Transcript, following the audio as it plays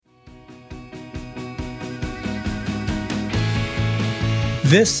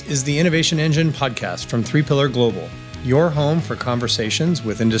This is the Innovation Engine podcast from 3 Pillar Global, your home for conversations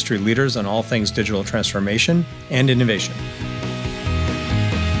with industry leaders on all things digital transformation and innovation.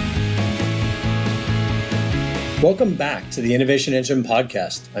 Welcome back to the Innovation Engine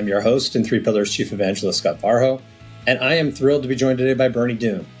podcast. I'm your host and 3 Pillars Chief Evangelist, Scott Varho, and I am thrilled to be joined today by Bernie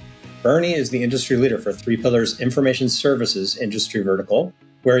Doone. Bernie is the industry leader for 3 Pillars Information Services industry vertical,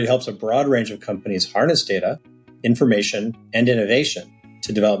 where he helps a broad range of companies harness data, information, and innovation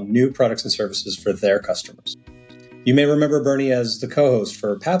to develop new products and services for their customers. You may remember Bernie as the co-host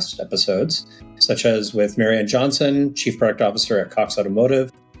for past episodes, such as with Marianne Johnson, Chief Product Officer at Cox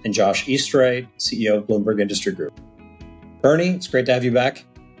Automotive, and Josh Eastray, CEO of Bloomberg Industry Group. Bernie, it's great to have you back.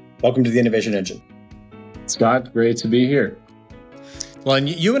 Welcome to the Innovation Engine. Scott, great to be here. Well, and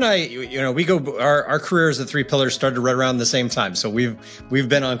you and I, we go. Our careers at 3 Pillars started right around the same time, so we've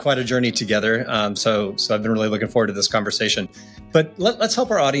been on quite a journey together. So I've been really looking forward to this conversation. But let's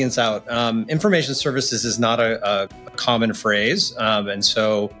help our audience out. Information services is not a common phrase, and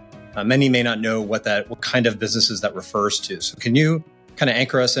so many may not know what kind of businesses that refers to. So can you kind of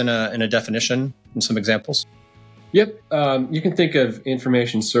anchor us in a definition and some examples? Yep. You can think of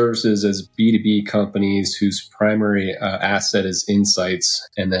information services as B2B companies whose primary asset is insights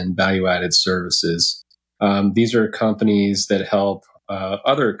and then value-added services. These are companies that help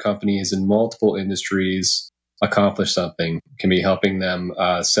other companies in multiple industries accomplish something. It can be helping them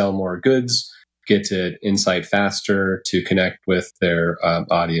sell more goods, get to insight faster, to connect with their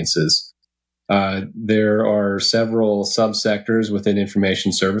audiences. There are several subsectors within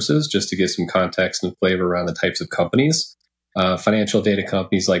information services, just to give some context and flavor around the types of companies. Financial data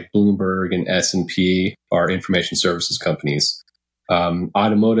companies like Bloomberg and S&P are information services companies.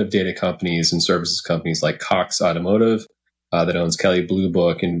 Automotive data companies and services companies like Cox Automotive, that owns Kelley Blue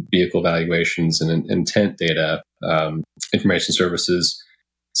Book and vehicle valuations and intent data, information services.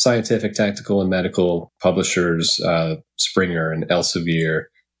 Scientific, technical, and medical publishers, Springer and Elsevier.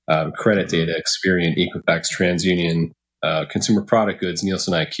 Credit data, Experian, Equifax, TransUnion, consumer product goods,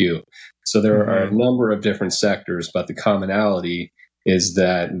 Nielsen IQ. So there are a number of different sectors, but the commonality is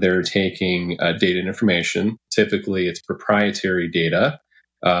that they're taking data and information. Typically, it's proprietary data.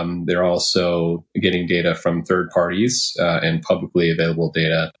 They're also getting data from third parties and publicly available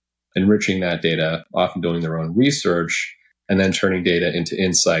data, enriching that data, often doing their own research, and then turning data into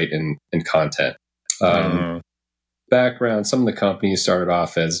insight and content. Background, some of the companies started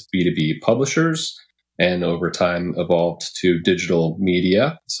off as B2B publishers and over time evolved to digital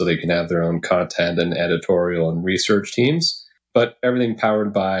media so they can have their own content and editorial and research teams. But everything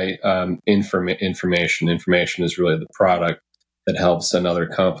powered by information. Information is really the product that helps another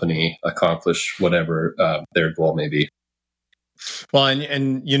company accomplish whatever their goal may be. Well,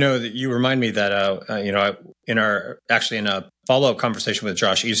 and you remind me that in a follow-up conversation with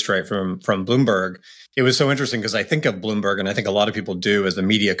Josh Eastray from Bloomberg, it was so interesting because I think of Bloomberg, and I think a lot of people do, as a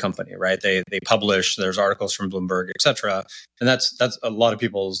media company, right? They publish, there's articles from Bloomberg, et cetera, and that's a lot of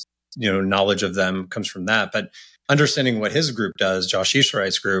people's knowledge of them comes from that. But understanding what his group does, Josh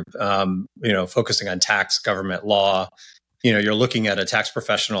Eastray's group, focusing on tax, government law. You're looking at a tax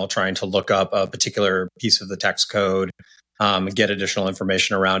professional trying to look up a particular piece of the tax code. Get additional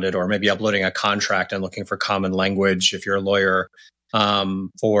information around it, or maybe uploading a contract and looking for common language if you're a lawyer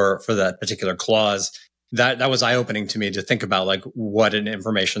for that particular clause. That was eye-opening to me to think about like what an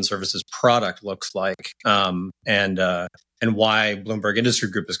information services product looks like, and why Bloomberg Industry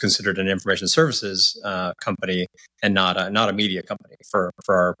Group is considered an information services company and not a media company for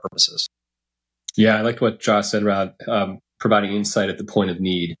our purposes. Yeah, I liked what Josh said about providing insight at the point of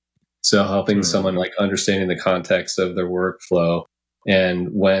need. So helping someone like understanding the context of their workflow and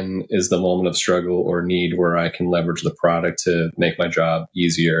when is the moment of struggle or need where I can leverage the product to make my job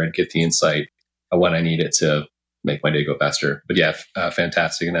easier and get the insight when I need it to make my day go faster. But yeah,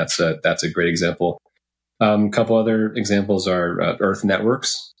 fantastic. And that's a great example. A couple other examples are Earth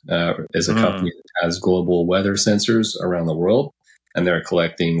Networks is a company that has global weather sensors around the world, and they're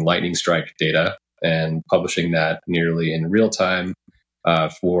collecting lightning strike data and publishing that nearly in real time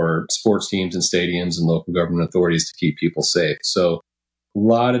for sports teams and stadiums and local government authorities to keep people safe. So a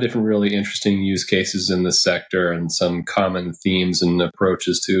lot of different really interesting use cases in this sector and some common themes and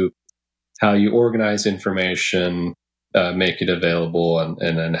approaches to how you organize information, make it available,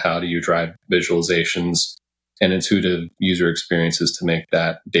 and then how do you drive visualizations and intuitive user experiences to make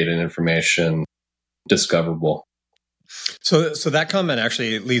that data and information discoverable. So that comment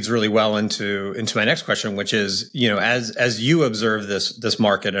actually leads really well into my next question, which is, as you observe this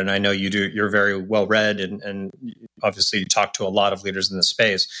market, and I know you do, you're very well read, and obviously you talk to a lot of leaders in this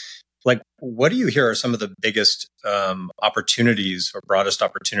space. Like, what do you hear are some of the biggest opportunities or broadest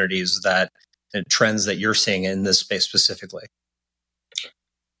opportunities that and trends that you're seeing in this space specifically?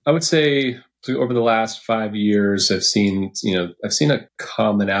 I would say over the last 5 years, I've seen a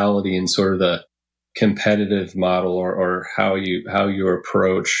commonality in sort of the competitive model or how you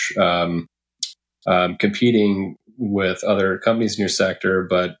approach competing with other companies in your sector,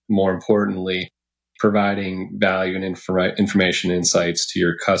 but more importantly, providing value and information insights to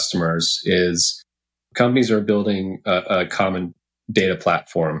your customers. Is companies are building a common data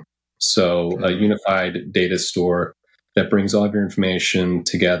platform, so a unified data store that brings all of your information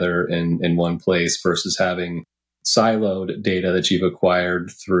together in one place versus having siloed data that you've acquired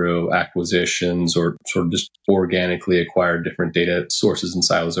through acquisitions or sort of just organically acquired different data sources and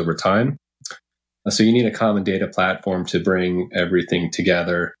silos over time. So you need a common data platform to bring everything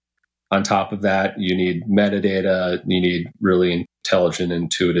together. On top of that, you need metadata, you need really intelligent,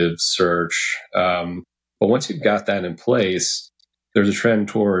 intuitive search. But once you've got that in place, there's a trend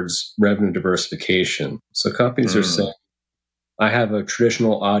towards revenue diversification. So companies are saying, I have a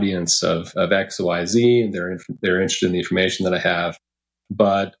traditional audience of X, Y, Z, and they're interested in the information that I have.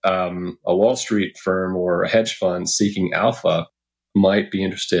 But a Wall Street firm or a hedge fund seeking alpha might be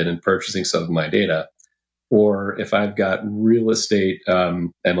interested in purchasing some of my data. Or if I've got real estate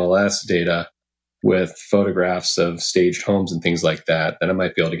MLS data with photographs of staged homes and things like that, then I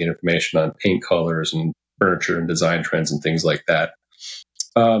might be able to get information on paint colors and furniture and design trends and things like that.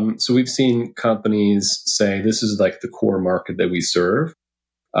 So we've seen companies say this is like the core market that we serve,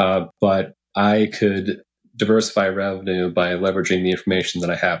 but I could diversify revenue by leveraging the information that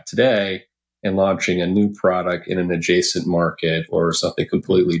I have today and launching a new product in an adjacent market or something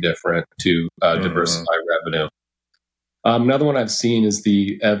completely different to diversify revenue. Another one I've seen is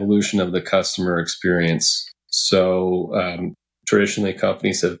the evolution of the customer experience. So traditionally,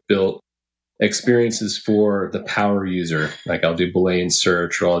 companies have built experiences for the power user. Like I'll do Boolean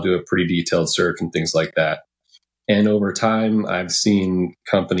search or I'll do a pretty detailed search and things like that. And over time, I've seen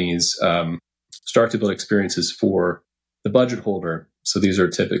companies start to build experiences for the budget holder. So these are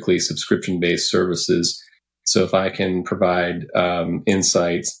typically subscription-based services. So if I can provide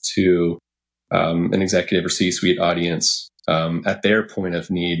insights to an executive or C-suite audience at their point of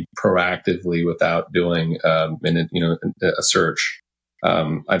need proactively without doing a search,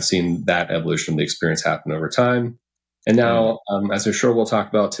 I've seen that evolution of the experience happen over time. And now, as I'm sure we'll talk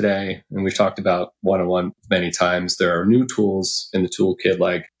about today, and we've talked about one-on-one many times, there are new tools in the toolkit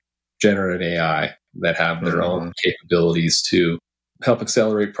like generative AI that have their own capabilities to help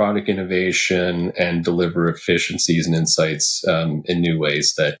accelerate product innovation and deliver efficiencies and insights in new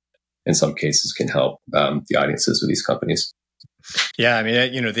ways that in some cases can help the audiences of these companies. Yeah, I mean,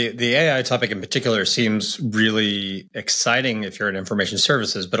 the AI topic in particular seems really exciting if you're in information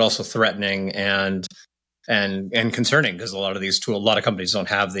services, but also threatening and concerning because a lot of companies don't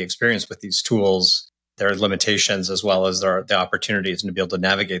have the experience with these tools. There are limitations as well as there are the opportunities and to be able to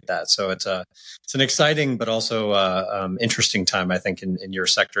navigate that. So it's an exciting but also interesting time, I think, in your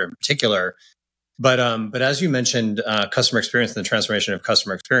sector in particular. But as you mentioned, customer experience and the transformation of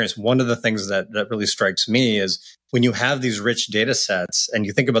customer experience, one of the things that really strikes me is when you have these rich data sets and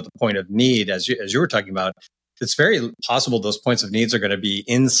you think about the point of need, as you were talking about, it's very possible those points of needs are going to be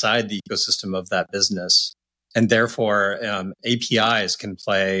inside the ecosystem of that business. And therefore, APIs can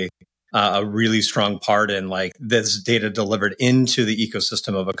play a really strong part in like this data delivered into the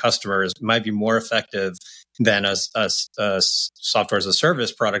ecosystem of a customer might be more effective than a software as a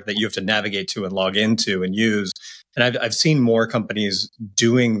service product that you have to navigate to and log into and use. And I've seen more companies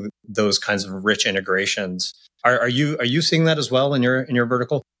doing those kinds of rich integrations. Are you seeing that as well in your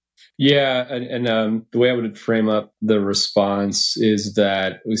vertical? Yeah, and the way I would frame up the response is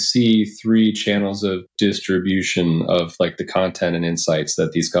that we see three channels of distribution of like the content and insights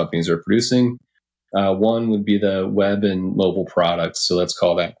that these companies are producing. One would be the web and mobile products. So let's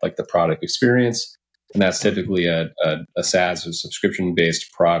call that like the product experience. And that's typically a SaaS or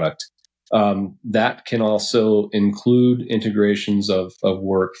subscription-based product. That can also include integrations of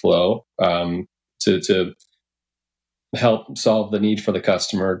workflow to help solve the need for the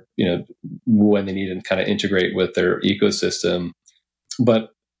customer, when they need to kind of integrate with their ecosystem.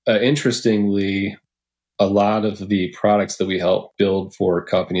 But interestingly, a lot of the products that we help build for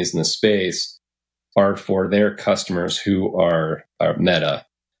companies in the space are for their customers who are Meta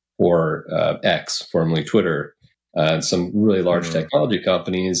or X, formerly Twitter, some really large technology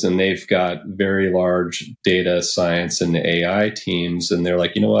companies, and they've got very large data science and AI teams. And they're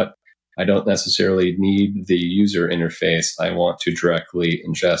like, you know what? I don't necessarily need the user interface. I want to directly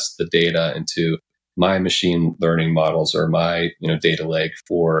ingest the data into my machine learning models or my data lake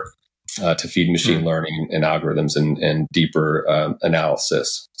for to feed machine learning and algorithms and deeper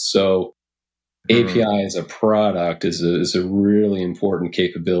analysis. So API as a product is a really important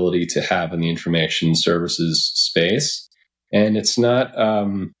capability to have in the information services space, and it's not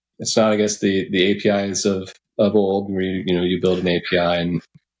I guess the APIs of old where you build an API and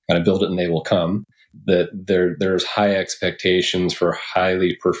kind of build it and they will come. That there's high expectations for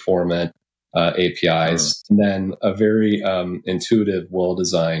highly performant APIs, and then a very intuitive,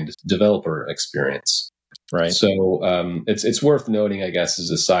 well-designed developer experience. Right. So it's worth noting, I guess,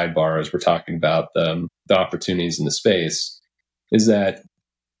 as a sidebar, as we're talking about the opportunities in the space, is that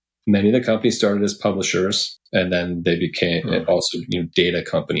many of the companies started as publishers, and then they became also data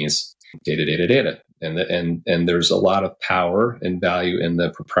companies, data, and there's a lot of power and value in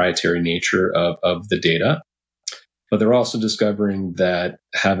the proprietary nature of the data. But they're also discovering that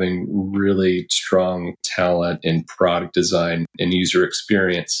having really strong talent in product design and user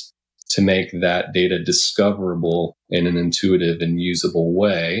experience to make that data discoverable in an intuitive and usable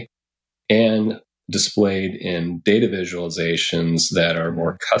way and displayed in data visualizations that are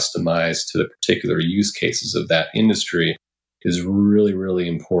more customized to the particular use cases of that industry is really, really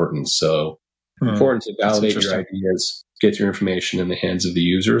important. So important to validate your ideas, get your information in the hands of the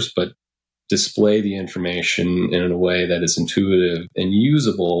users, but display the information in a way that is intuitive and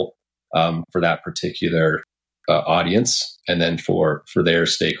usable for that particular audience, and then for their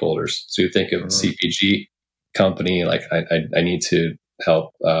stakeholders. So you think of CPG company, like I need to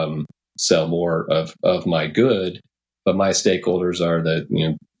help sell more of my good, but my stakeholders are the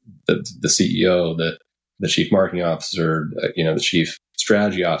CEO, the chief marketing officer, the chief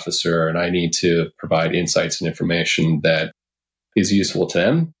strategy officer, and I need to provide insights and information that is useful to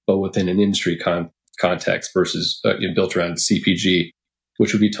them, but within an industry context versus built around CPG,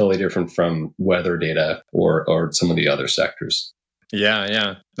 which would be totally different from weather data or some of the other sectors.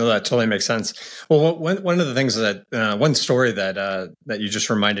 Yeah. No, that totally makes sense. Well, one of the things that one story that you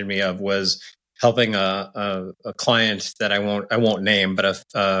just reminded me of was helping a client that I won't name, but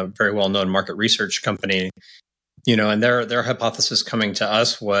a very well known market research company. And their hypothesis coming to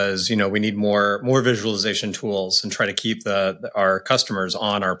us was, we need more visualization tools and try to keep our customers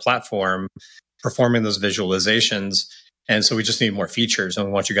on our platform performing those visualizations. And so we just need more features, and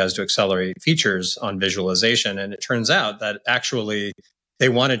we want you guys to accelerate features on visualization. And it turns out that actually they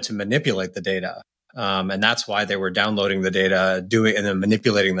wanted to manipulate the data. And that's why they were downloading the data, and then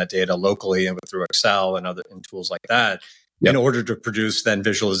manipulating that data locally and through Excel and tools like that. Yep. In order to produce then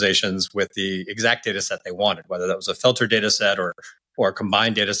visualizations with the exact data set they wanted, whether that was a filter data set or a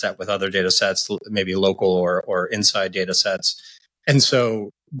combined data set with other data sets, maybe local or inside data sets. And so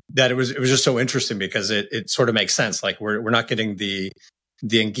that it was just so interesting because it sort of makes sense. Like we're not getting the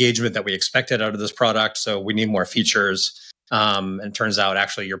engagement that we expected out of this product. So we need more features. And it turns out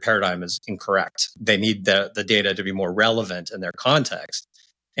actually your paradigm is incorrect. They need the data to be more relevant in their context.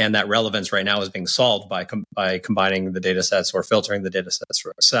 And that relevance right now is being solved by combining the data sets or filtering the data sets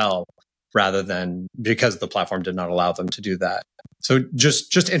through Excel, rather than because the platform did not allow them to do that. So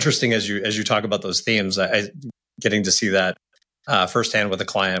just interesting as you talk about those themes. Getting to see that firsthand with a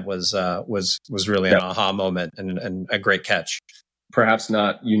client was really an aha moment and a great catch. Perhaps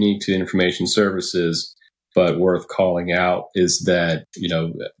not unique to information services, but worth calling out is that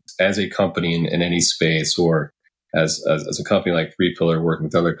as a company in any space, or as a company like 3Pillar working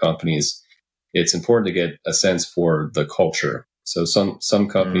with other companies, it's important to get a sense for the culture. So some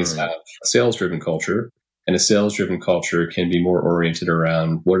companies have a sales-driven culture, and a sales-driven culture can be more oriented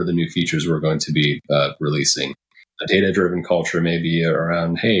around what are the new features we're going to be releasing. A data-driven culture may be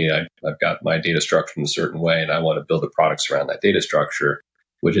around, hey, I've got my data structured in a certain way, and I want to build the products around that data structure,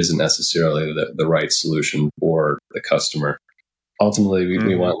 which isn't necessarily the right solution for the customer. Ultimately,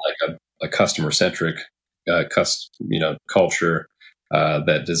 we want like a customer-centric culture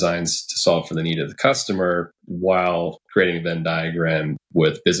that designs to solve for the need of the customer while creating a Venn diagram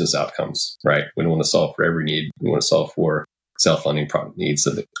with business outcomes, right? We don't want to solve for every need. We want to solve for self-funding product needs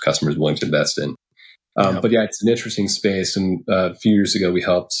that the customer is willing to invest in. But yeah, it's an interesting space. And a few years ago, we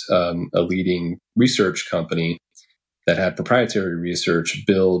helped a leading research company that had proprietary research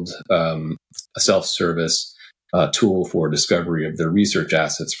build a self-service tool for discovery of their research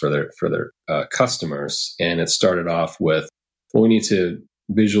assets for their customers. And it started off with, we need to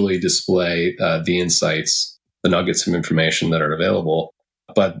visually display the insights, the nuggets of information that are available.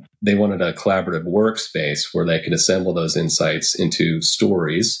 But they wanted a collaborative workspace where they could assemble those insights into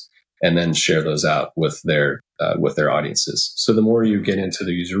stories and then share those out with their audiences. So the more you get into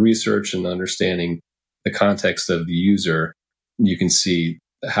the user research and understanding the context of the user, you can see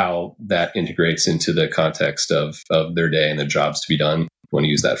how that integrates into the context of their day and the jobs to be done. want to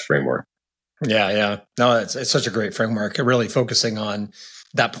use that framework. Yeah. No, it's such a great framework. Really focusing on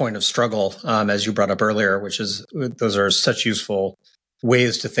that point of struggle, as you brought up earlier, which is those are such useful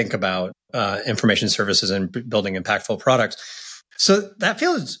ways to think about information services and building impactful products. So that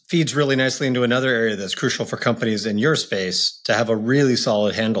feeds really nicely into another area that's crucial for companies in your space to have a really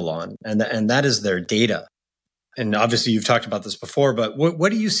solid handle on, and that is their data. And obviously, you've talked about this before, but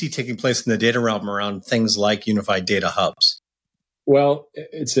what do you see taking place in the data realm around things like unified data hubs? Well,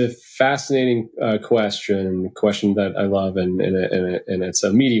 it's a fascinating question that I love, and it's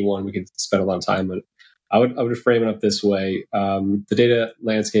a meaty one. We could spend a lot of time on it. I would frame it up this way: the data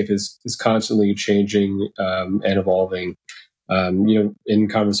landscape is constantly changing and evolving. In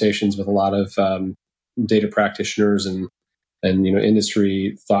conversations with a lot of data practitioners and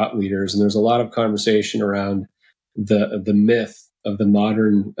industry thought leaders, and there's a lot of conversation around the myth of the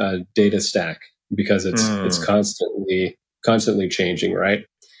modern data stack, because it's constantly changing, right?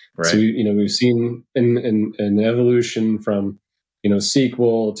 So we've seen an evolution from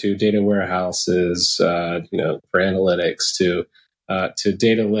SQL to data warehouses, for analytics, to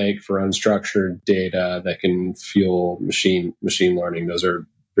data lake for unstructured data that can fuel machine learning. Those are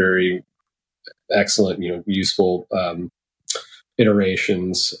very excellent, useful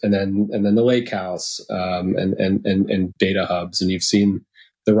iterations, and then the lake house, and data hubs. And you've seen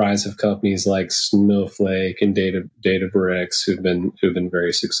the rise of companies like Snowflake and Databricks who've been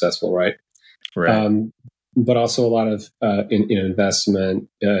very successful, right? But also a lot of investment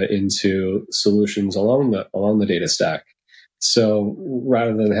into solutions along the data stack. So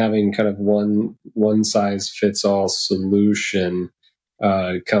rather than having kind of one size fits all solution,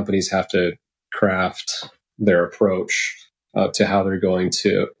 companies have to craft their approach to how they're going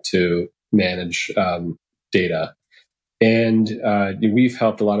to manage data. And we've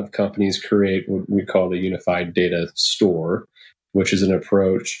helped a lot of companies create what we call the unified data store, which is an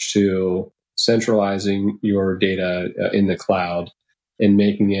approach to centralizing your data in the cloud and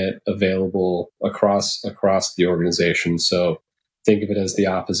making it available across the organization. So think of it as the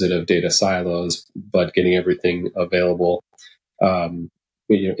opposite of data silos, but getting everything available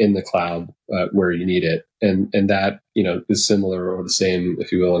in the cloud where you need it. And that is similar or the same,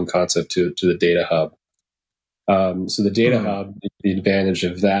 if you will, in concept to the data hub. So the data hub, the advantage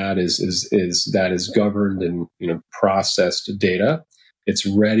of that is that is governed and processed data. It's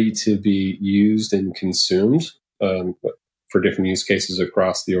ready to be used and consumed for different use cases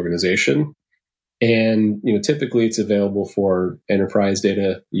across the organization. And typically it's available for enterprise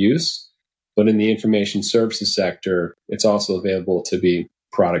data use, but in the information services sector, it's also available to be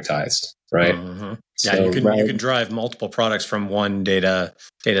productized, right? Mm-hmm. Yeah, so you can drive multiple products from one data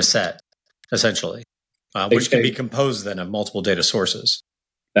set, essentially. Which can be composed then of multiple data sources.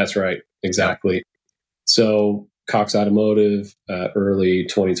 That's right. Exactly. Yep. So Cox Automotive, early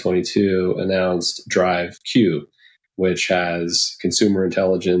 2022, announced Drive Q, which has consumer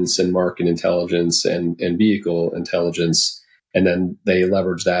intelligence and market intelligence and vehicle intelligence. And then they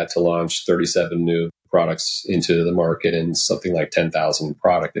leverage that to launch 37 new products into the market and something like 10,000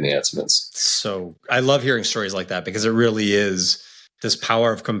 product enhancements. So I love hearing stories like that, because it really is this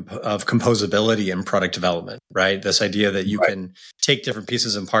power of composability in product development, right? This idea that you can take different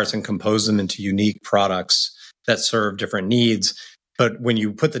pieces and parts and compose them into unique products that serve different needs. But when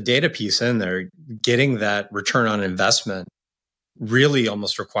you put the data piece in there, getting that return on investment really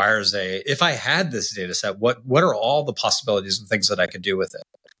almost requires if I had this data set, what are all the possibilities and things that I could do with it?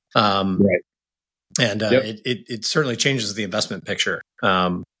 And it certainly changes the investment picture.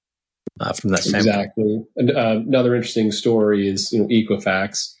 From that standpoint. Exactly. And another interesting story is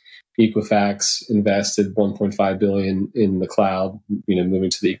Equifax. Equifax invested $1.5 billion in the cloud, moving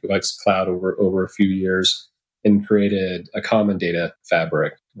to the Equifax cloud over a few years, and created a common data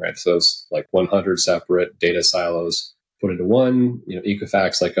fabric, right? So it's like 100 separate data silos put into one.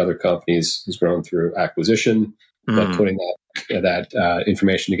 Equifax, like other companies, has grown through acquisition, but putting that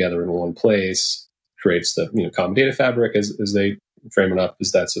information together in one place creates the common data fabric, as they frame it up,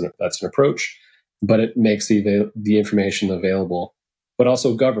 is that's an approach, but it makes the information available, but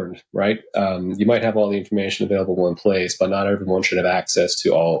also governed, right? You might have all the information available in place, but not everyone should have access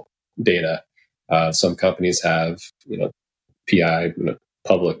to all data. Some companies have, PI,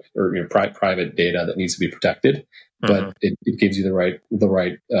 public or private data that needs to be protected, but it gives you the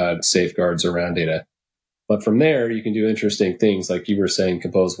right safeguards around data. But from there, you can do interesting things, like you were saying,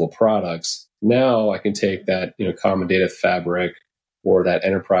 composable products. Now I can take that common data fabric or that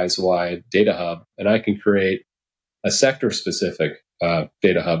enterprise-wide data hub, and I can create a sector-specific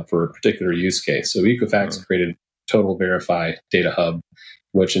data hub for a particular use case. So Equifax created Total Verify Data Hub,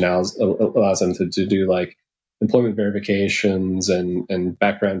 which allows them to do like employment verifications and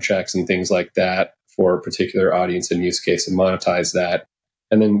background checks and things like that for a particular audience and use case, and monetize that,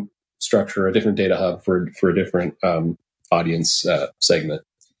 and then structure a different data hub for a different audience segment.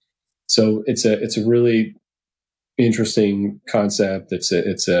 So it's a really interesting concept. It's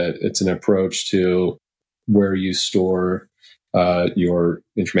an approach to where you store your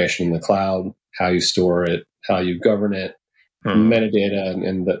information in the cloud, how you store it, how you govern it, metadata,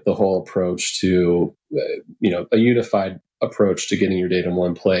 and the whole approach to a unified approach to getting your data in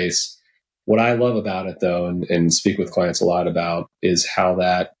one place. What I love about it, though, and speak with clients a lot about, is how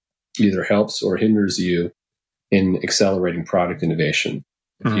that either helps or hinders you in accelerating product innovation.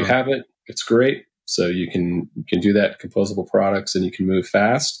 If you have it, it's great. So you can do that composable products and you can move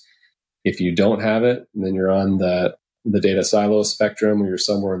fast. If you don't have it, then you're on the data silo spectrum, or you're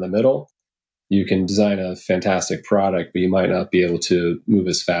somewhere in the middle. You can design a fantastic product, but you might not be able to move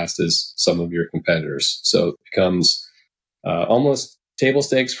as fast as some of your competitors. So it becomes almost table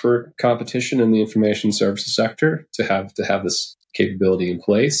stakes for competition in the information services sector to have this capability in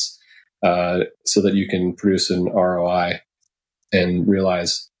place, so that you can produce an ROI and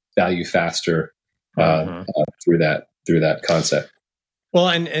realize value faster through that concept. Well,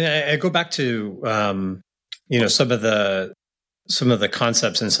 and I go back to some of the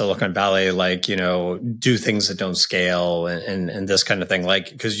concepts in Silicon Valley, like do things that don't scale and this kind of thing.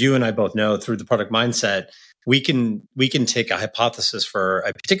 Like, because you and I both know through the product mindset, we can take a hypothesis for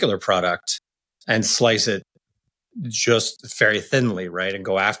a particular product and slice it just very thinly, right, and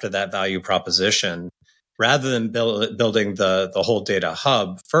go after that value proposition rather than building the whole data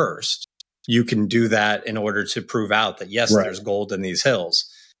hub first. You can do that in order to prove out that yes, there's gold in these hills.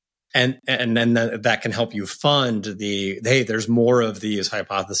 And then that can help you fund hey, there's more of these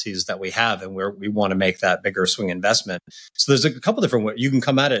hypotheses that we have, and we want to make that bigger swing investment. So there's a couple different ways you can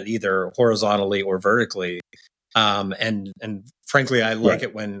come at it, either horizontally or vertically. And frankly, I like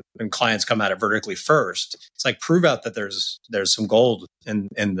it when clients come at it vertically first. It's like, prove out that there's some gold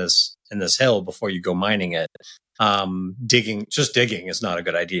in this hill before you go mining it. Digging is not a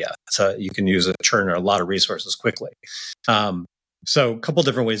good idea. So you can churn a lot of resources quickly. So a couple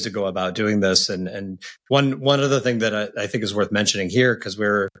different ways to go about doing this. And one other thing that I think is worth mentioning here, because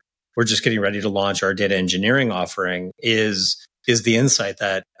we're just getting ready to launch our data engineering offering, is the insight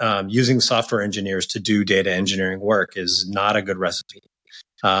that using software engineers to do data engineering work is not a good recipe.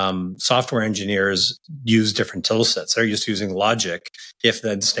 Software engineers use different tool sets. They're used to using logic,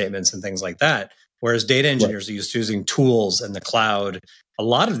 if-then statements, and things like that. Whereas data engineers are used to using tools and the cloud. A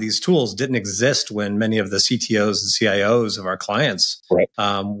lot of these tools didn't exist when many of the CTOs and CIOs of our clients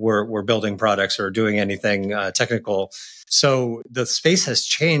were building products or doing anything technical. So the space has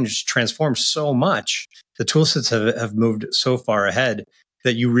transformed so much. The tool sets have moved so far ahead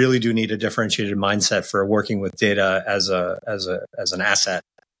that you really do need a differentiated mindset for working with data as an asset.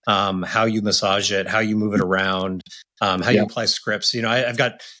 How you massage it, how you move it around, how you apply scripts. I've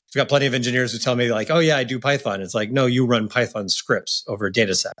got plenty of engineers who tell me like, oh yeah, I do Python. It's like, no, you run Python scripts over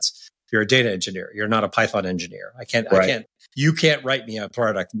data sets. You're a data engineer. You're not a Python engineer. You can't write me a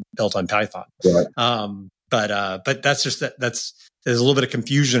product built on Python. But that's just there's a little bit of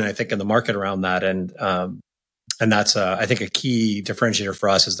confusion, I think, in the market around that. And that's I think a key differentiator for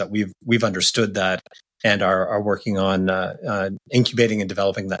us is that we've understood that and are working on incubating and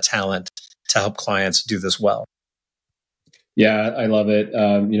developing that talent to help clients do this well. Yeah, I love it.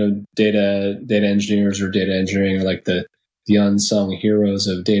 Data engineers or data engineering are like the unsung heroes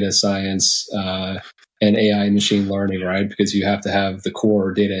of data science and AI and machine learning, right? Because you have to have the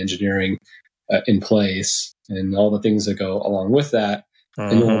core data engineering in place and all the things that go along with that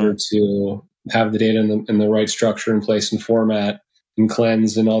in order to have the data in the right structure and place and format and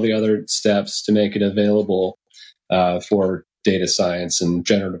cleanse and all the other steps to make it available for data science and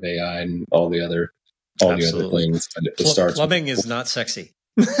generative AI and all the other things. Plumbing is not sexy,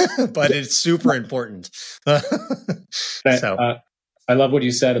 but it's super important. I love what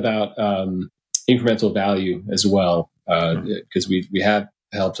you said about incremental value as well, because we have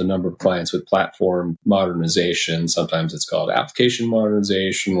helped a number of clients with platform modernization. Sometimes it's called application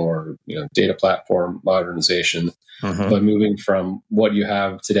modernization or data platform modernization. But moving from what you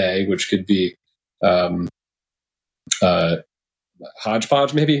have today, which could be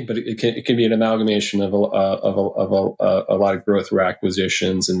hodgepodge maybe, but it can be an amalgamation of a lot of growth through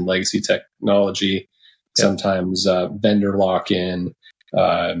acquisitions and legacy technology. Sometimes vendor lock-in,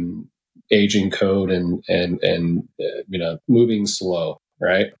 aging code, and moving slow,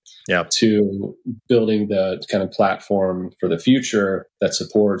 right? Yeah. To building the kind of platform for the future that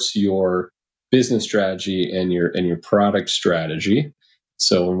supports your business strategy and your product strategy,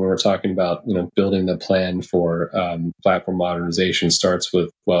 So when we're talking about building the plan for platform modernization, starts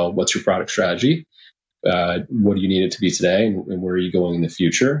with, well, what's your product strategy? What do you need it to be today, and where are you going in the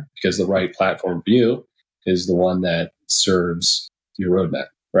future? Because the right platform view is the one that serves your roadmap,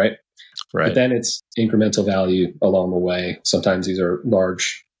 right? Right. But then it's incremental value along the way. Sometimes these are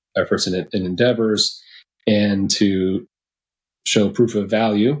large efforts and endeavors, and to show proof of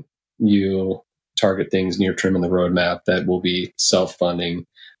value, you target things near term in the roadmap that will be self-funding,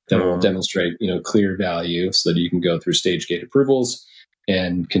 that will demonstrate clear value, so that you can go through stage gate approvals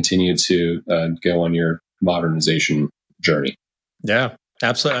and continue to go on your modernization journey. Yeah,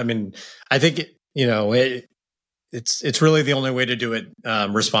 absolutely. I mean, I think it's really the only way to do it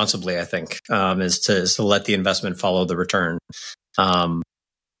responsibly. I think is to let the investment follow the return.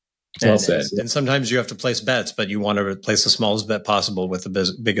 Well said. And sometimes you have to place bets, but you want to place the smallest bet possible with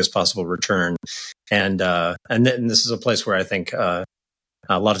the biggest possible return. And this is a place where I think a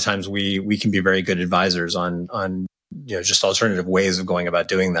lot of times we can be very good advisors on just alternative ways of going about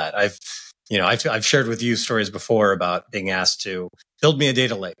doing that. I've shared with you stories before about being asked to build me a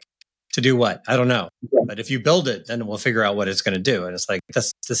data lake. To do what? I don't know. Yeah. But if you build it, then we'll figure out what it's going to do. And it's like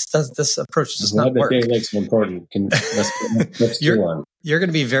this approach does not work. Data lake's important. Let's you're going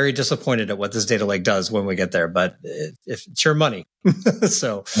to be very disappointed at what this data lake does when we get there. But if it's your money,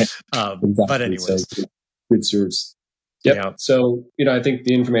 so exactly. But anyways, so, good serves. Yep. Yeah. So I think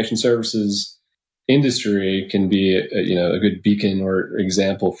the information services industry can be a good beacon or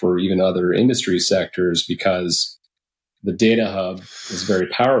example for even other industry sectors, because the data hub is very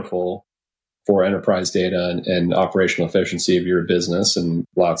powerful for enterprise data and operational efficiency of your business and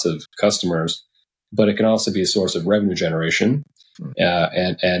lots of customers, but it can also be a source of revenue generation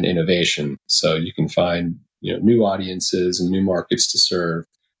and innovation. So you can find new audiences and new markets to serve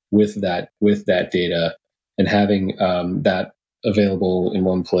with that data, and having that available in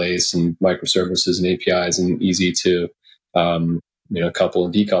one place, and microservices and APIs and easy to couple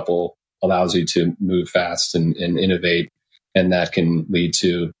and decouple allows you to move fast and innovate, and that can lead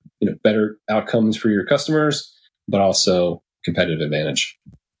to better outcomes for your customers, but also competitive advantage.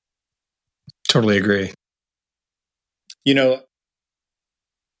 Totally agree.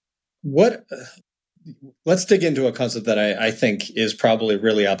 Let's dig into a concept that I think is probably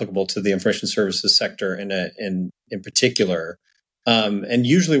really applicable to the information services sector in particular. And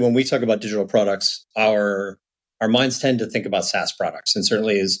usually when we talk about digital products, our minds tend to think about SaaS products. And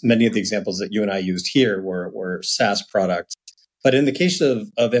certainly, as many of the examples that you and I used here were SaaS products. But in the case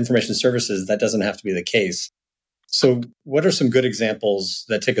of information services, that doesn't have to be the case. So what are some good examples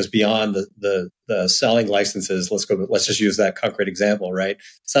that take us beyond the selling licenses? Let's just use that concrete example, right?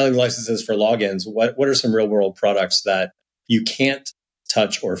 Selling licenses for logins. What are some real world products that you can't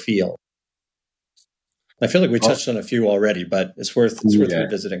touch or feel? I feel like we touched on a few already, but it's worth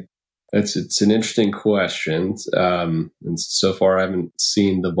revisiting. It's an interesting question. And so far I haven't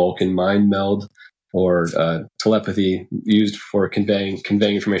seen the Vulcan mind meld or telepathy used for conveying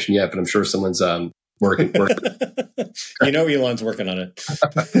information yet, but I'm sure someone's working. Elon's working on it.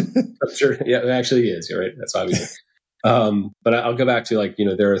 I'm sure. Yeah, it actually is. You're right. That's obvious. But I'll go back to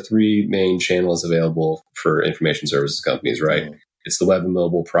there are three main channels available for information services companies, right? Mm. It's the web and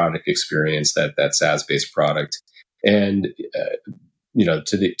mobile product experience, that SaaS-based product. And,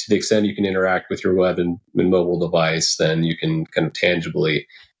 to the extent you can interact with your web and mobile device, then you can kind of tangibly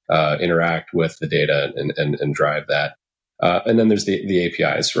interact with the data and drive that. And then there's the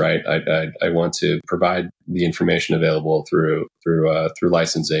APIs, right? I want to provide the information available through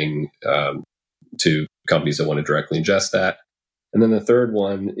licensing to companies that want to directly ingest that. And then the third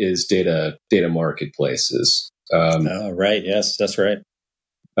one is data marketplaces. Right. Yes, that's right.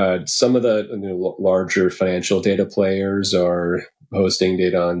 Some of the larger financial data players are hosting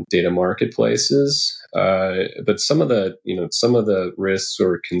data on data marketplaces, but some of the risks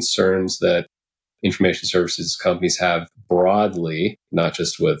or concerns that information services companies have broadly, not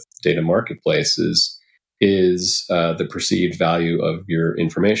just with data marketplaces, is the perceived value of your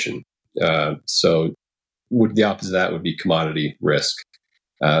information. So the opposite of that would be commodity risk.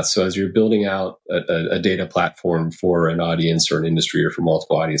 So as you're building out a data platform for an audience or an industry, or for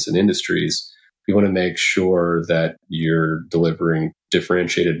multiple audience and industries, you want to make sure that you're delivering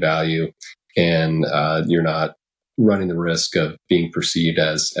differentiated value, and you're not running the risk of being perceived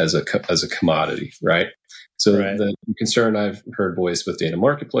as a commodity, right? So right. The concern I've heard voiced with data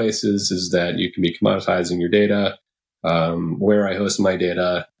marketplaces is that you can be commoditizing your data. Where I host my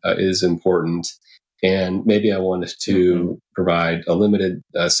data is important. And maybe I wanted to provide a limited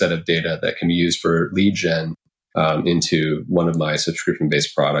set of data that can be used for lead gen, into one of my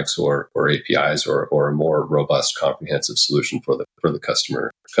subscription-based products or APIs or a more robust, comprehensive solution for the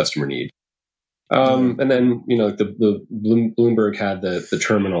customer need. And then, the Bloomberg had the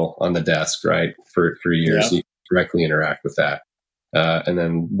terminal on the desk, right, for years. Yeah. You directly interact with that. And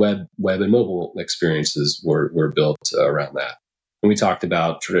then web and mobile experiences were built around that. And we talked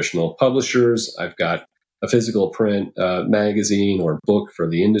about traditional publishers. I've got a physical print magazine or book for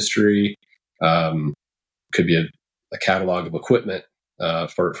the industry. Could be a catalog of equipment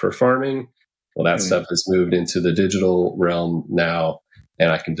for farming. Well, that stuff has moved into the digital realm now,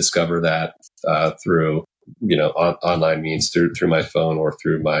 and I can discover that through online means, through my phone or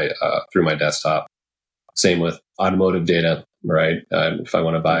through my desktop. Same with automotive data, right? If I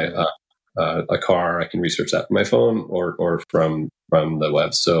want to buy a car, I can research that from my phone or from the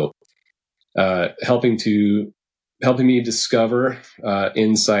web. So helping me discover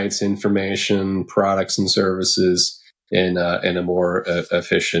insights, information, products, and services in a more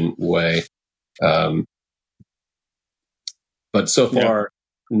efficient way. But so far,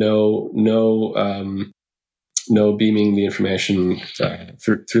 no beaming the information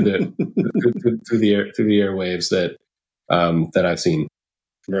through the airwaves that I've seen.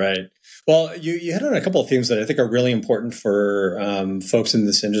 Right. Well, you hit on a couple of themes that I think are really important for folks in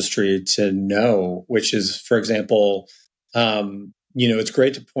this industry to know, which is, for example, it's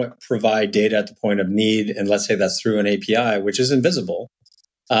great to provide data at the point of need, and let's say that's through an API, which is invisible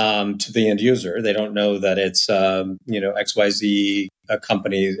to the end user. They don't know that it's XYZ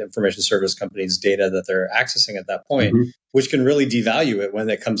companies, information service companies' data that they're accessing at that point, which can really devalue it when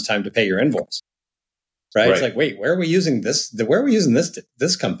it comes time to pay your invoice. Right? It's like, wait, where are we using this? Where are we using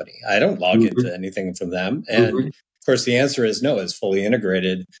this company? I don't log into anything from them. And of course, the answer is no, it's fully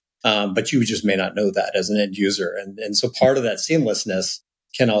integrated. But you just may not know that as an end user. And so part of that seamlessness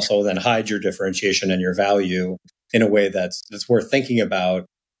can also then hide your differentiation and your value in a way that's worth thinking about.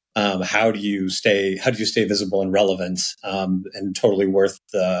 How do you stay visible and relevant, and totally worth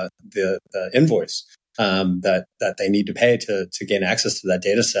the invoice that they need to pay to gain access to that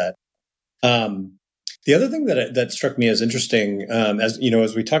data set. The other thing that struck me as interesting, as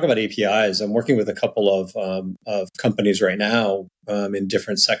we talk about APIs, I'm working with a couple of companies right now in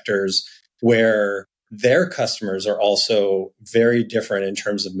different sectors where their customers are also very different in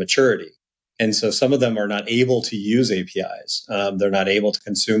terms of maturity. And so some of them are not able to use APIs. They're not able to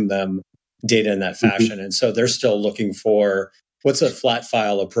consume data in that fashion. And so they're still looking for, what's a flat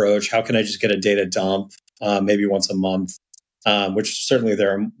file approach? How can I just get a data dump maybe once a month? Which certainly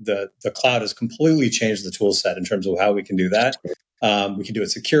the cloud has completely changed the tool set in terms of how we can do that. We can do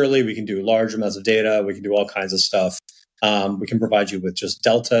it securely. We can do large amounts of data. We can do all kinds of stuff. We can provide you with just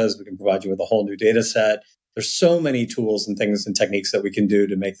deltas. We can provide you with a whole new data set. There's so many tools and things and techniques that we can do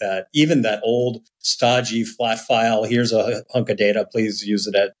to make that, even that old stodgy flat file, here's a hunk of data, please use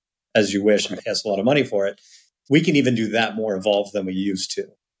it as you wish and pay us a lot of money for it. We can even do that more evolved than we used to.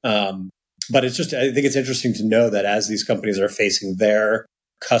 But I think it's interesting to know that as these companies are facing their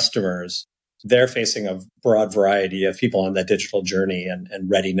customers, they're facing a broad variety of people on that digital journey and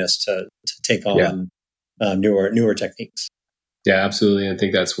readiness to take on newer techniques. Yeah, absolutely. I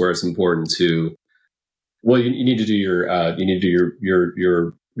think that's where it's important to. Well, you need to do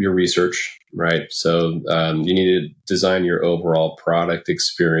your research, right? So you need to design your overall product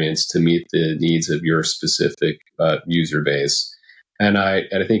experience to meet the needs of your specific user base. And I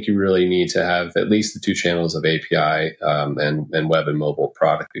think you really need to have at least the two channels of API and web and mobile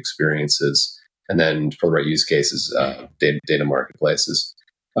product experiences, and then for the right use cases, data marketplaces.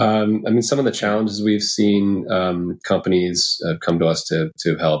 Some of the challenges we've seen companies come to us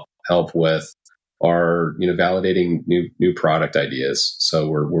to help with are validating new product ideas. So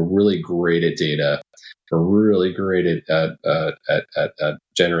we're really great at data. We're really great at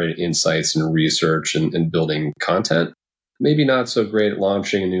generating insights and research and building content. Maybe not so great at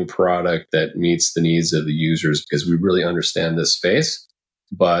launching a new product that meets the needs of the users because we really understand this space,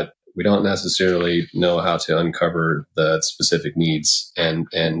 but we don't necessarily know how to uncover the specific needs and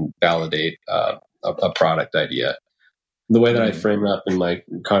validate a product idea. The way that I frame it up in my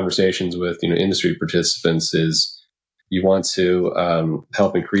conversations with industry participants is you want to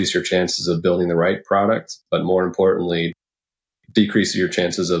help increase your chances of building the right product, but more importantly, decrease your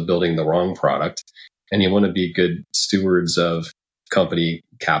chances of building the wrong product. And you want to be good stewards of company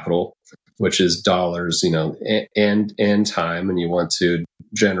capital, which is dollars, and time. And you want to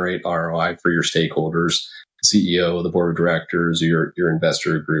generate ROI for your stakeholders, CEO, the board of directors, your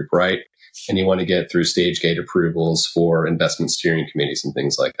investor group, right? And you want to get through stage gate approvals for investment steering committees and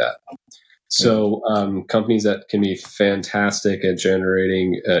things like that. So companies that can be fantastic at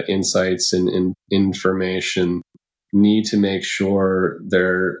generating insights and information need to make sure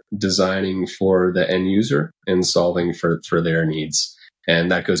they're designing for the end user and solving for their needs.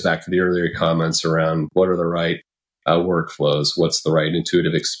 And that goes back to the earlier comments around what are the right workflows, what's the right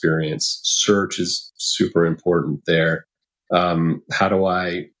intuitive experience. Search is super important there. How do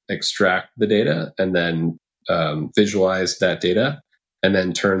I extract the data and then visualize that data and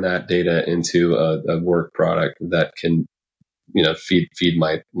then turn that data into a work product that can, feed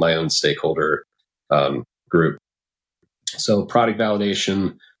my own stakeholder group. So product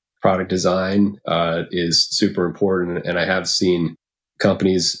validation, product design is super important, and I have seen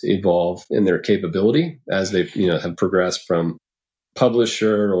companies evolve in their capability as they have progressed from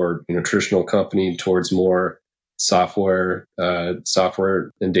publisher or traditional company towards more software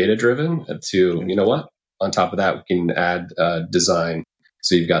and data driven to on top of that we can add design,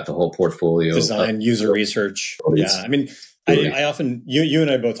 so you've got the whole portfolio, design, user research. Yeah, I mean, I often you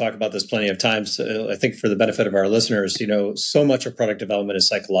and I both talk about this plenty of times. I think for the benefit of our listeners, so much of product development is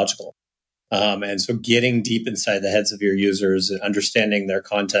psychological. And so getting deep inside the heads of your users and understanding their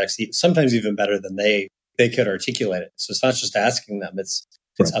context, sometimes even better than they could articulate it. So it's not just asking them, it's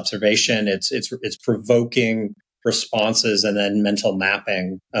observation, it's provoking responses, and then mental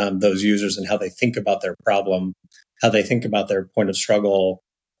mapping those users and how they think about their problem, how they think about their point of struggle,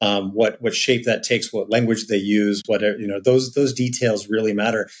 what shape that takes, what language they use, those details really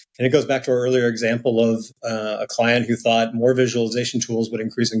matter. And it goes back to our earlier example of a client who thought more visualization tools would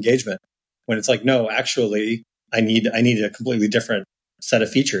increase engagement, when it's like, no, actually, I need a completely different set of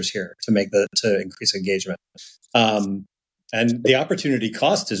features here to increase engagement. And the opportunity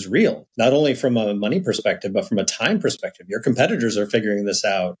cost is real, not only from a money perspective, but from a time perspective. Your competitors are figuring this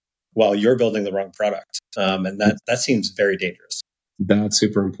out while you're building the wrong product. And that seems very dangerous. That's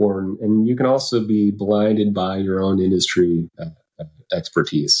super important. And you can also be blinded by your own industry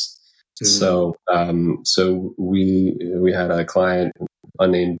expertise. Mm-hmm. So we had a client,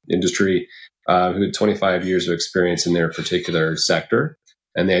 unnamed industry, who had 25 years of experience in their particular sector.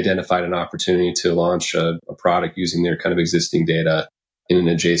 And they identified an opportunity to launch a product using their kind of existing data in an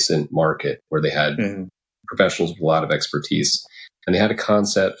adjacent market where they had professionals with a lot of expertise. And they had a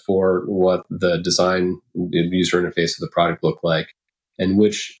concept for what the design user interface of the product looked like, and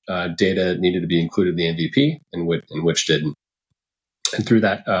which data needed to be included in the MVP and which didn't. And through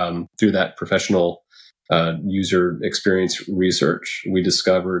that professional user experience research, we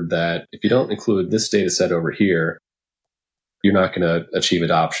discovered that if you don't include this data set over here, you're not going to achieve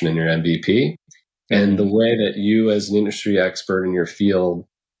adoption in your MVP. And the way that you, as an industry expert in your field,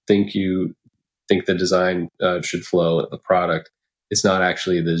 think the design should flow at the product, is not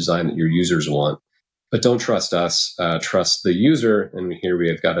actually the design that your users want. But don't trust us, trust the user. And here we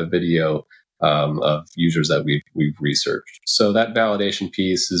have got a video of users that we've researched. So that validation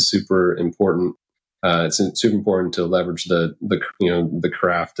piece is super important. It's super important to leverage the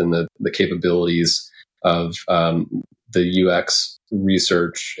craft and the capabilities of the UX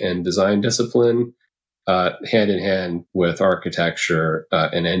research and design discipline, hand in hand with architecture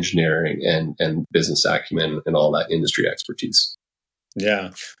and engineering and business acumen and all that industry expertise. Yeah.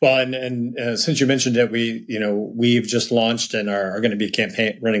 Well, and since you mentioned it, we've just launched and are going to be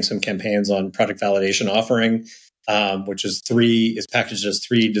running some campaigns on product validation offering, which is packaged as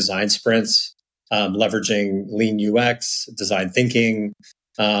 3 design sprints, leveraging lean UX, design thinking.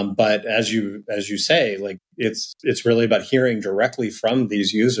 But as you say, like it's really about hearing directly from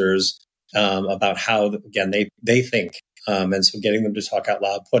these users about how, again, they think, and so getting them to talk out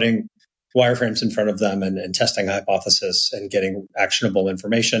loud, putting wireframes in front of them and testing a hypothesis and getting actionable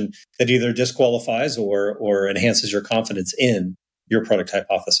information that either disqualifies or enhances your confidence in your product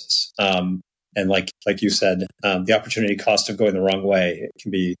hypothesis. And like you said, the opportunity cost of going the wrong way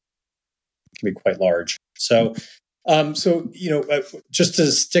can be quite large. So just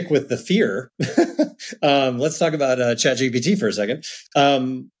to stick with the fear, let's talk about ChatGPT for a second.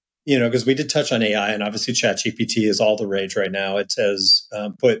 Because we did touch on AI, and obviously ChatGPT is all the rage right now. It says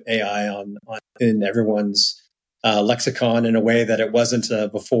put AI in everyone's lexicon in a way that it wasn't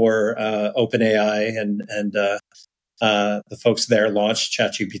before OpenAI and the folks there launched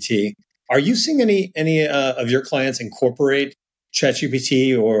ChatGPT. Are you seeing any of your clients incorporate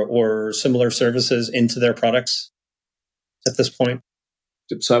ChatGPT or similar services into their products at this point?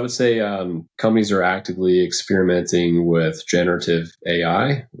 So I would say companies are actively experimenting with generative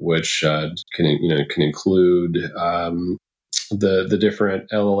AI, which can include the different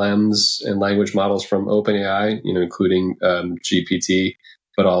LLMs and language models from OpenAI, including GPT,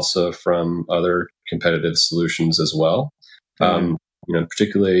 but also from other competitive solutions as well.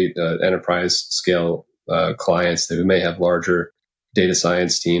 particularly enterprise scale clients that may have larger data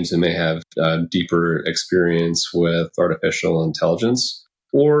science teams and may have deeper experience with artificial intelligence,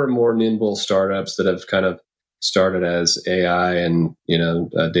 or more nimble startups that have kind of started as AI and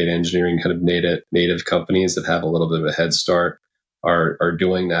data engineering kind of native companies that have a little bit of a head start are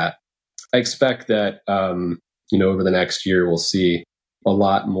doing that. I expect that over the next year we'll see a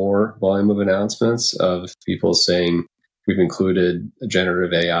lot more volume of announcements of people saying we've included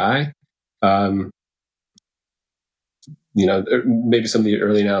generative AI. Maybe some of the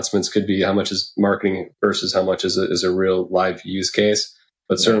early announcements could be how much is marketing versus how much is a real live use case.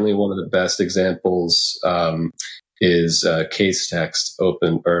 But certainly one of the best examples is Casetext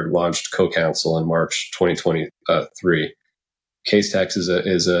launched CoCounsel in March 2023. Casetext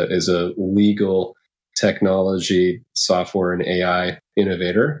is a legal technology software and AI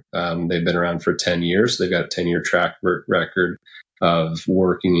innovator. They've been around for 10 years. They've got a 10-year track record of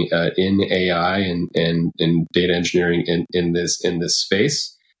working in AI and data engineering in this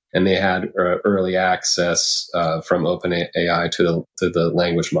space. And they had early access from OpenAI to the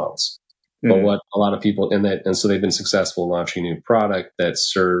language models. Mm-hmm. But what a lot of people and so they've been successful launching a new product that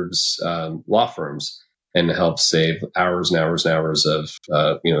serves law firms and helps save hours and hours and hours of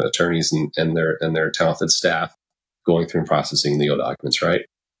attorneys and their talented staff going through and processing legal documents, right?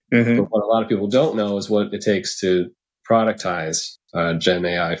 Mm-hmm. But what a lot of people don't know is what it takes to productize Gen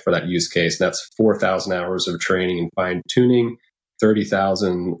AI for that use case. And that's 4,000 hours of training and fine tuning,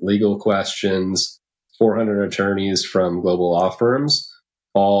 30,000 legal questions, 400 attorneys from global law firms,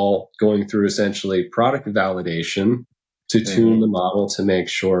 all going through essentially product validation to tune the model to make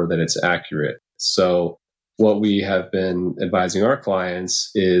sure that it's accurate. So what we have been advising our clients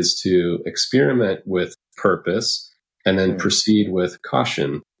is to experiment with purpose and then proceed with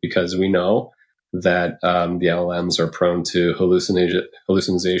caution, because we know that the LLMs are prone to hallucinations.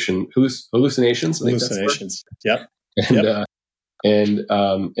 Yep. And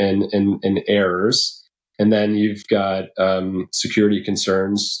errors. And then you've got security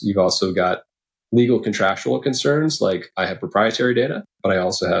concerns. You've also got legal contractual concerns, like I have proprietary data, but I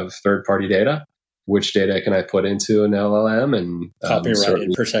also have third-party data. Which data can I put into an LLM? And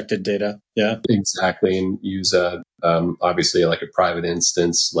copyrighted protected data. Yeah, exactly. And use obviously like a private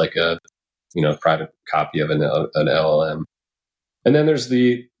instance, like a private copy of an LLM. And then there's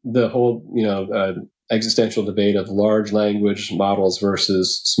the whole existential debate of large language models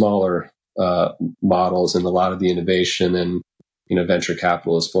versus smaller models, and a lot of the innovation and venture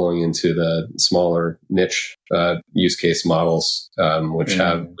capital is flowing into the smaller niche use case models, which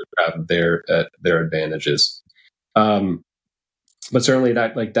have their advantages. But certainly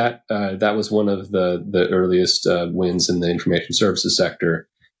that was one of the earliest wins in the information services sector,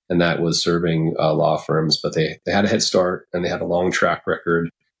 and that was serving law firms. But they had a head start, and they had a long track record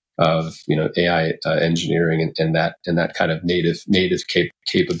of AI engineering and that kind of native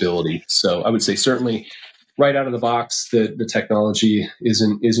capability. So I would say certainly, right out of the box, the technology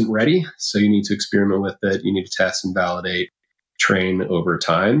isn't ready. So you need to experiment with it. You need to test and validate, train over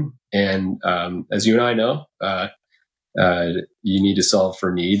time. And as you and I know, you need to solve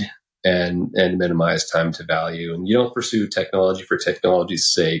for need and minimize time to value. And you don't pursue technology for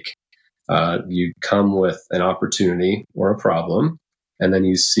technology's sake. You come with an opportunity or a problem, and then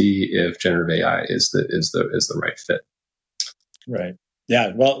you see if generative AI is the right fit. Right.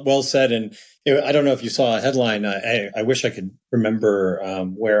 Yeah, well said. And I don't know if you saw a headline. I wish I could remember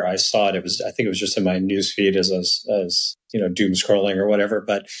where I saw it. I think it was just in my news feed as doom scrolling or whatever.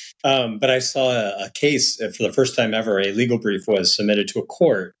 But I saw a case for the first time ever. A legal brief was submitted to a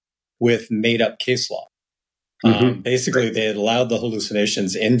court with made up case law. Basically, they had allowed the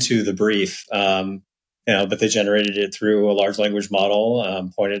hallucinations into the brief. But they generated it through a large language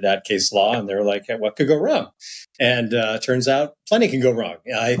model, pointed at case law, and they were like, hey, what could go wrong? And turns out plenty can go wrong.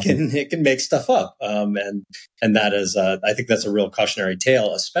 It can make stuff up. And that is, I think that's a real cautionary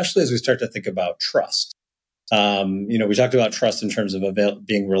tale, especially as we start to think about trust. We talked about trust in terms of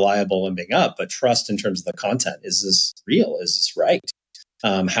being reliable and being up, but trust in terms of the content. Is this real? Is this right?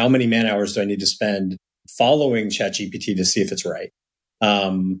 How many man hours do I need to spend following ChatGPT to see if it's right?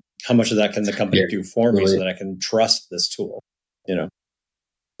 How much of that can the company do for me so that I can trust this tool?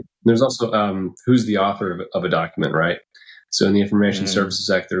 There's also who's the author of a document, right? So in the information services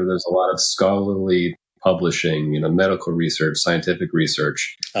sector, there's a lot of scholarly publishing, medical research, scientific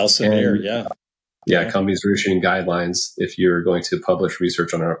research. Elsevier, yeah. Companies are issuing guidelines. If you're going to publish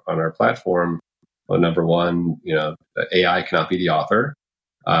research on our platform, well, number one, AI cannot be the author.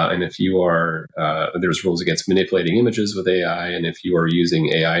 And if you are, there's rules against manipulating images with AI. And if you are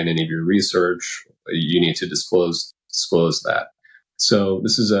using AI in any of your research, you need to disclose that. So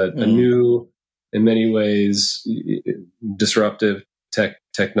this is a new, in many ways, disruptive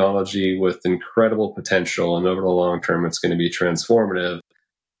technology with incredible potential. And over the long term, it's going to be transformative.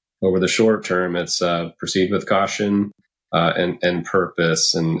 Over the short term, it's proceed with caution and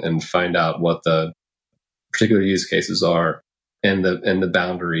purpose, and find out what the particular use cases are and the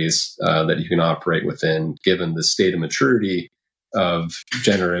boundaries that you can operate within, given the state of maturity of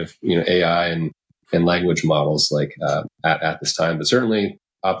generative AI and language models like at this time. But certainly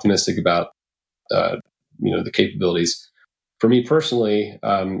optimistic about the capabilities. For me personally,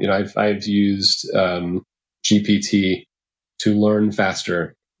 I've used GPT to learn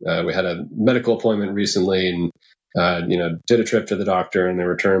faster. We had a medical appointment recently, and did a trip to the doctor, and there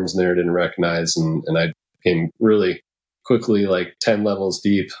were terms in there I didn't recognize, and I came really quickly, like 10 levels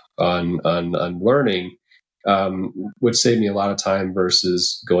deep on learning, which saved me a lot of time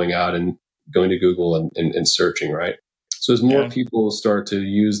versus going out and going to Google and searching, right? So as more people start to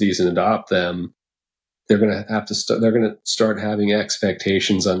use these and adopt them, they're going to have to they're going to start having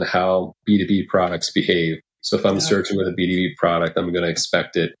expectations on how B2B products behave. So if I'm searching with a B2B product, I'm going to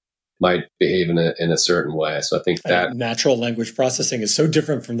expect it might behave in a certain way. So I think that natural language processing is so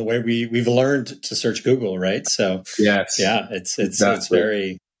different from the way we've learned to search Google, right? So yes, it's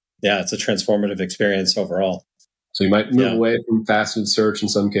very, it's a transformative experience overall. So you might move away from fast food search in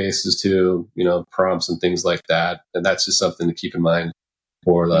some cases to prompts and things like that, and that's just something to keep in mind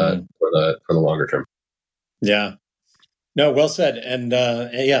for the longer term. Yeah. No, well said. And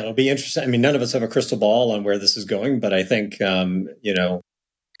it'll be interesting. I mean, none of us have a crystal ball on where this is going, but I think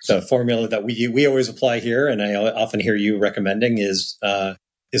the formula that we always apply here, and I often hear you recommending, is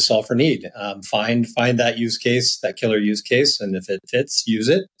solve for need. Find that use case, that killer use case, and if it fits, use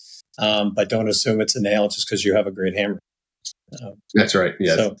it. But don't assume it's a nail just because you have a great hammer. That's right.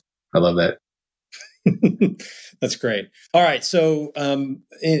 Yes, so, I love that. That's great. All right. So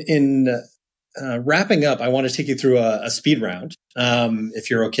in wrapping up, I want to take you through a speed round,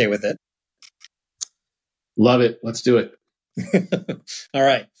 if you're okay with it. Love it. Let's do it. All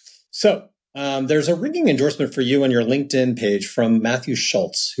right. So there's a ringing endorsement for you on your LinkedIn page from Matthew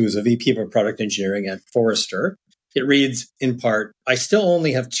Schultz, who's a VP of Product Engineering at Forrester. It reads, in part, "I still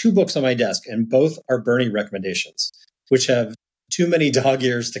only have 2 books on my desk, and both are Bernie recommendations, which have too many dog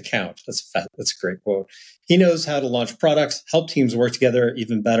ears to count." That's a great quote. "He knows how to launch products, help teams work together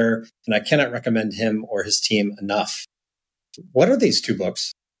even better, and I cannot recommend him or his team enough." What are these 2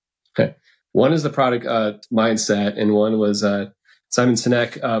 books? Okay. One is the product mindset, and one was Simon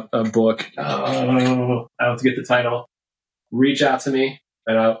Sinek, a book. Oh, I have to get the title. Reach out to me,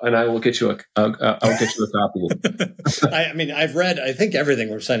 and I will get you I'll get you a copy. I mean, I've read, I think, everything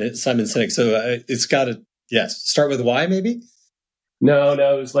from Simon Sinek, so it's got to start with why, maybe. No,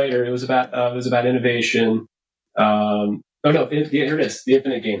 it was later. It was about innovation. Here it is, The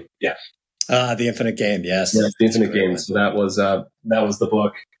Infinite Game. Yeah. The Infinite Game. Yes. Yeah, The Infinite Game. So that was the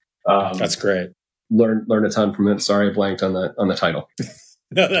book. That's great. Learn a ton from it. Sorry, I blanked on the title.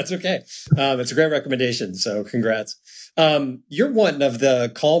 No, that's okay. It's a great recommendation. So congrats. You're one of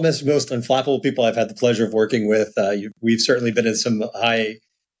the calmest, most unflappable people I've had the pleasure of working with. We've certainly been in some high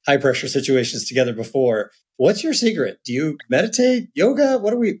pressure situations together before. What's your secret? Do you meditate, yoga?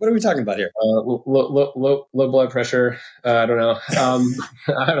 What are we talking about here? Low blood pressure. I don't know.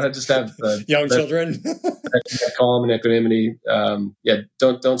 I just have young children. Calm and equanimity.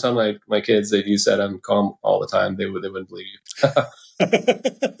 Don't tell my kids that you said I'm calm all the time. They wouldn't believe you.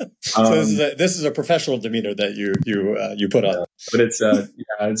 So this is a professional demeanor that you put on. But it's a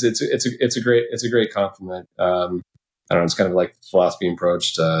great compliment. I don't know. It's kind of like philosophy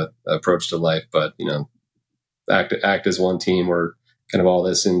approach to life, but act as one team. We're kind of all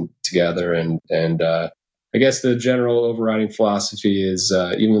this in together, and I guess the general overriding philosophy is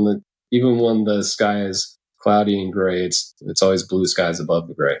even when the sky is cloudy and gray, it's always blue skies above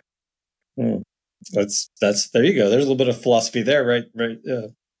the gray. That's there you go. There's a little bit of philosophy there, right?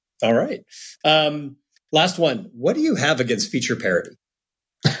 All right. Last one. What do you have against feature parity?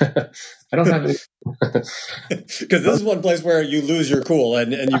 I don't have any. Because this is one place where you lose your cool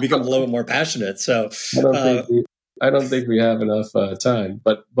and you become a little bit more passionate. So I don't think we have enough time.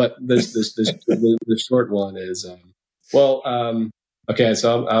 But the short one is okay.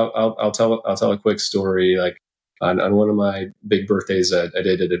 So I'll tell a quick story. Like on one of my big birthdays, I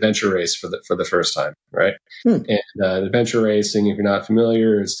did an adventure race for the first time, right? And adventure racing, if you're not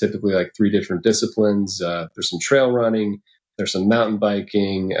familiar, is typically like 3 different disciplines. There's some trail running, there's some mountain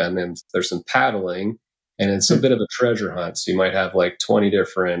biking, and then there's some paddling. And it's a bit of a treasure hunt. So you might have like 20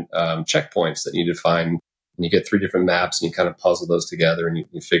 different checkpoints that you need to find, and you get 3 different maps, and you kind of puzzle those together, and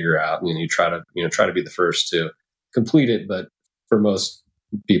you figure out, and you try to be the first to complete it, but for most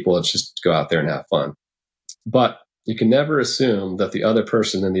people, it's just go out there and have fun. But you can never assume that the other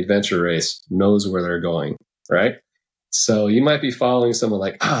person in the adventure race knows where they're going, right? So you might be following someone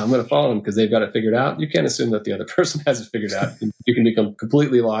like, I'm going to follow them because they've got it figured out. You can't assume that the other person has it figured out. You can become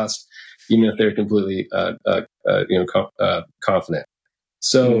completely lost, even if they're completely confident.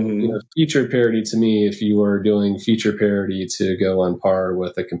 So, feature parity to me, if you are doing feature parity to go on par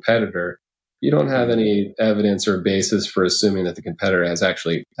with a competitor, you don't have any evidence or basis for assuming that the competitor has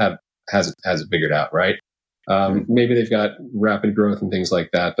actually has it figured out, right? Maybe they've got rapid growth and things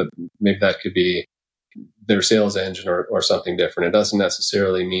like that, but maybe that could be their sales engine or something different. It doesn't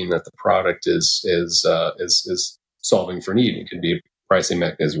necessarily mean that the product is solving for need. It could be a pricing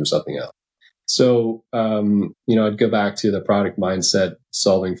mechanism or something else. So, I'd go back to the product mindset,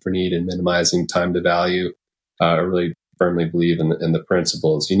 solving for need and minimizing time to value. I really firmly believe in the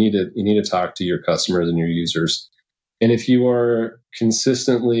principles. You need to talk to your customers and your users. And if you are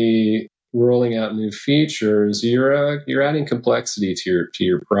consistently rolling out new features, you're adding complexity to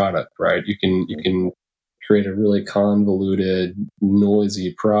your product, right? You can create a really convoluted,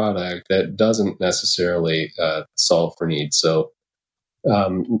 noisy product that doesn't necessarily solve for needs. So,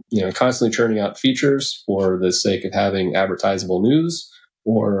 constantly churning out features for the sake of having advertisable news,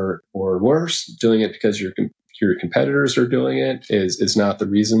 or worse, doing it because your competitors are doing it is not the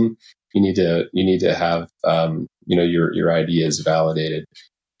reason. You need to have your ideas validated.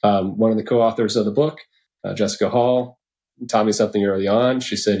 One of the co-authors of the book, Jessica Hall, taught me something early on.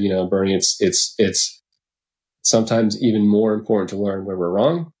 She said, Bernie, it's sometimes even more important to learn where we're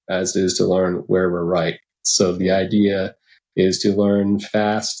wrong as it is to learn where we're right. So the idea is to learn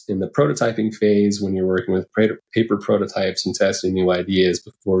fast in the prototyping phase when you're working with paper prototypes and testing new ideas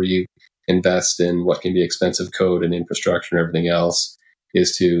before you invest in what can be expensive code and infrastructure and everything else,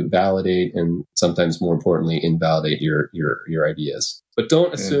 is to validate and sometimes more importantly, invalidate your ideas. But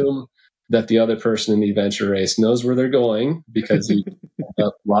don't assume that the other person in the adventure race knows where they're going, because you end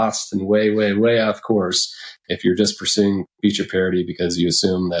up lost and way, way, way off course if you're just pursuing feature parity because you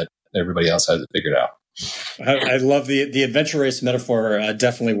assume that everybody else has it figured out. I love the adventure race metaphor.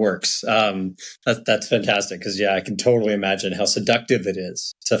 Definitely works. That's fantastic because I can totally imagine how seductive it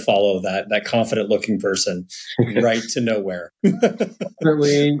is to follow that confident looking person right to nowhere.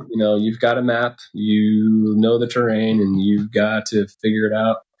 Definitely, you've got a map, you know the terrain, and you've got to figure it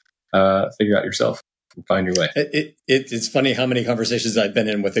out yourself and find your way. It's funny how many conversations I've been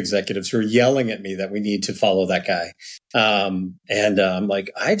in with executives who are yelling at me that we need to follow that guy, and I'm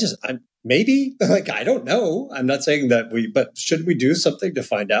like, maybe, I don't know. I'm not saying that but should we do something to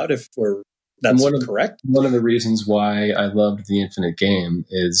find out if that's correct? One of the reasons why I loved The Infinite Game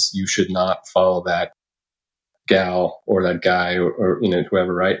is you should not follow that gal or that guy or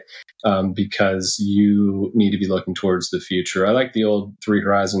whoever, right? Because you need to be looking towards the future. I like the old 3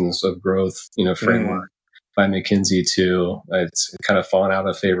 horizons of growth, framework by McKinsey too. It's kind of fallen out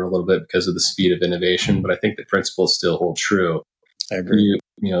of favor a little bit because of the speed of innovation, but I think the principles still hold true. I agree.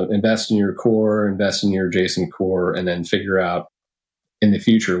 Invest in your core, invest in your adjacent core, and then figure out in the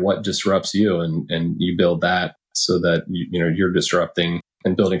future what disrupts you, and you build that so that you're disrupting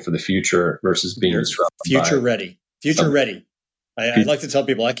and building for the future versus being disrupted. Future ready. I like to tell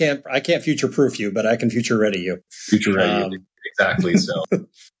people I can't future proof you, but I can future ready you. Future ready, exactly. So,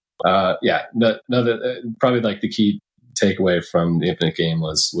 probably like the key takeaway from The Infinite Game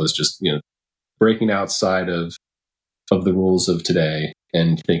was just breaking outside of the rules of today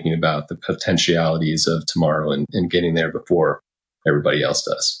and thinking about the potentialities of tomorrow and getting there before everybody else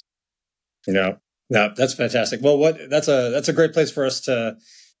does. Yeah, that's fantastic. Well, that's a great place for us to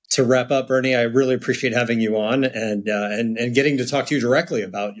wrap up, Bernie. I really appreciate having you on and getting to talk to you directly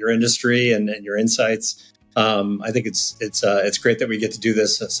about your industry and your insights. I think it's great that we get to do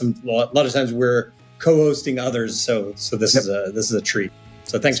this. A lot of times we're co-hosting others, so this is a treat.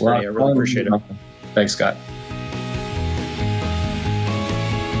 So thanks, Bernie. I really appreciate it. Thanks, Scott.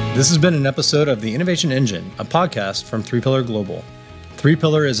 This has been an episode of The Innovation Engine, a podcast from 3Pillar Global.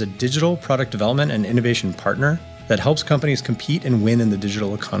 3Pillar is a digital product development and innovation partner that helps companies compete and win in the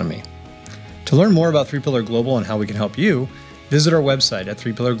digital economy. To learn more about 3Pillar Global and how we can help you, visit our website at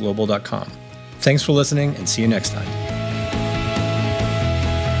 3pillarglobal.com. Thanks for listening and see you next time.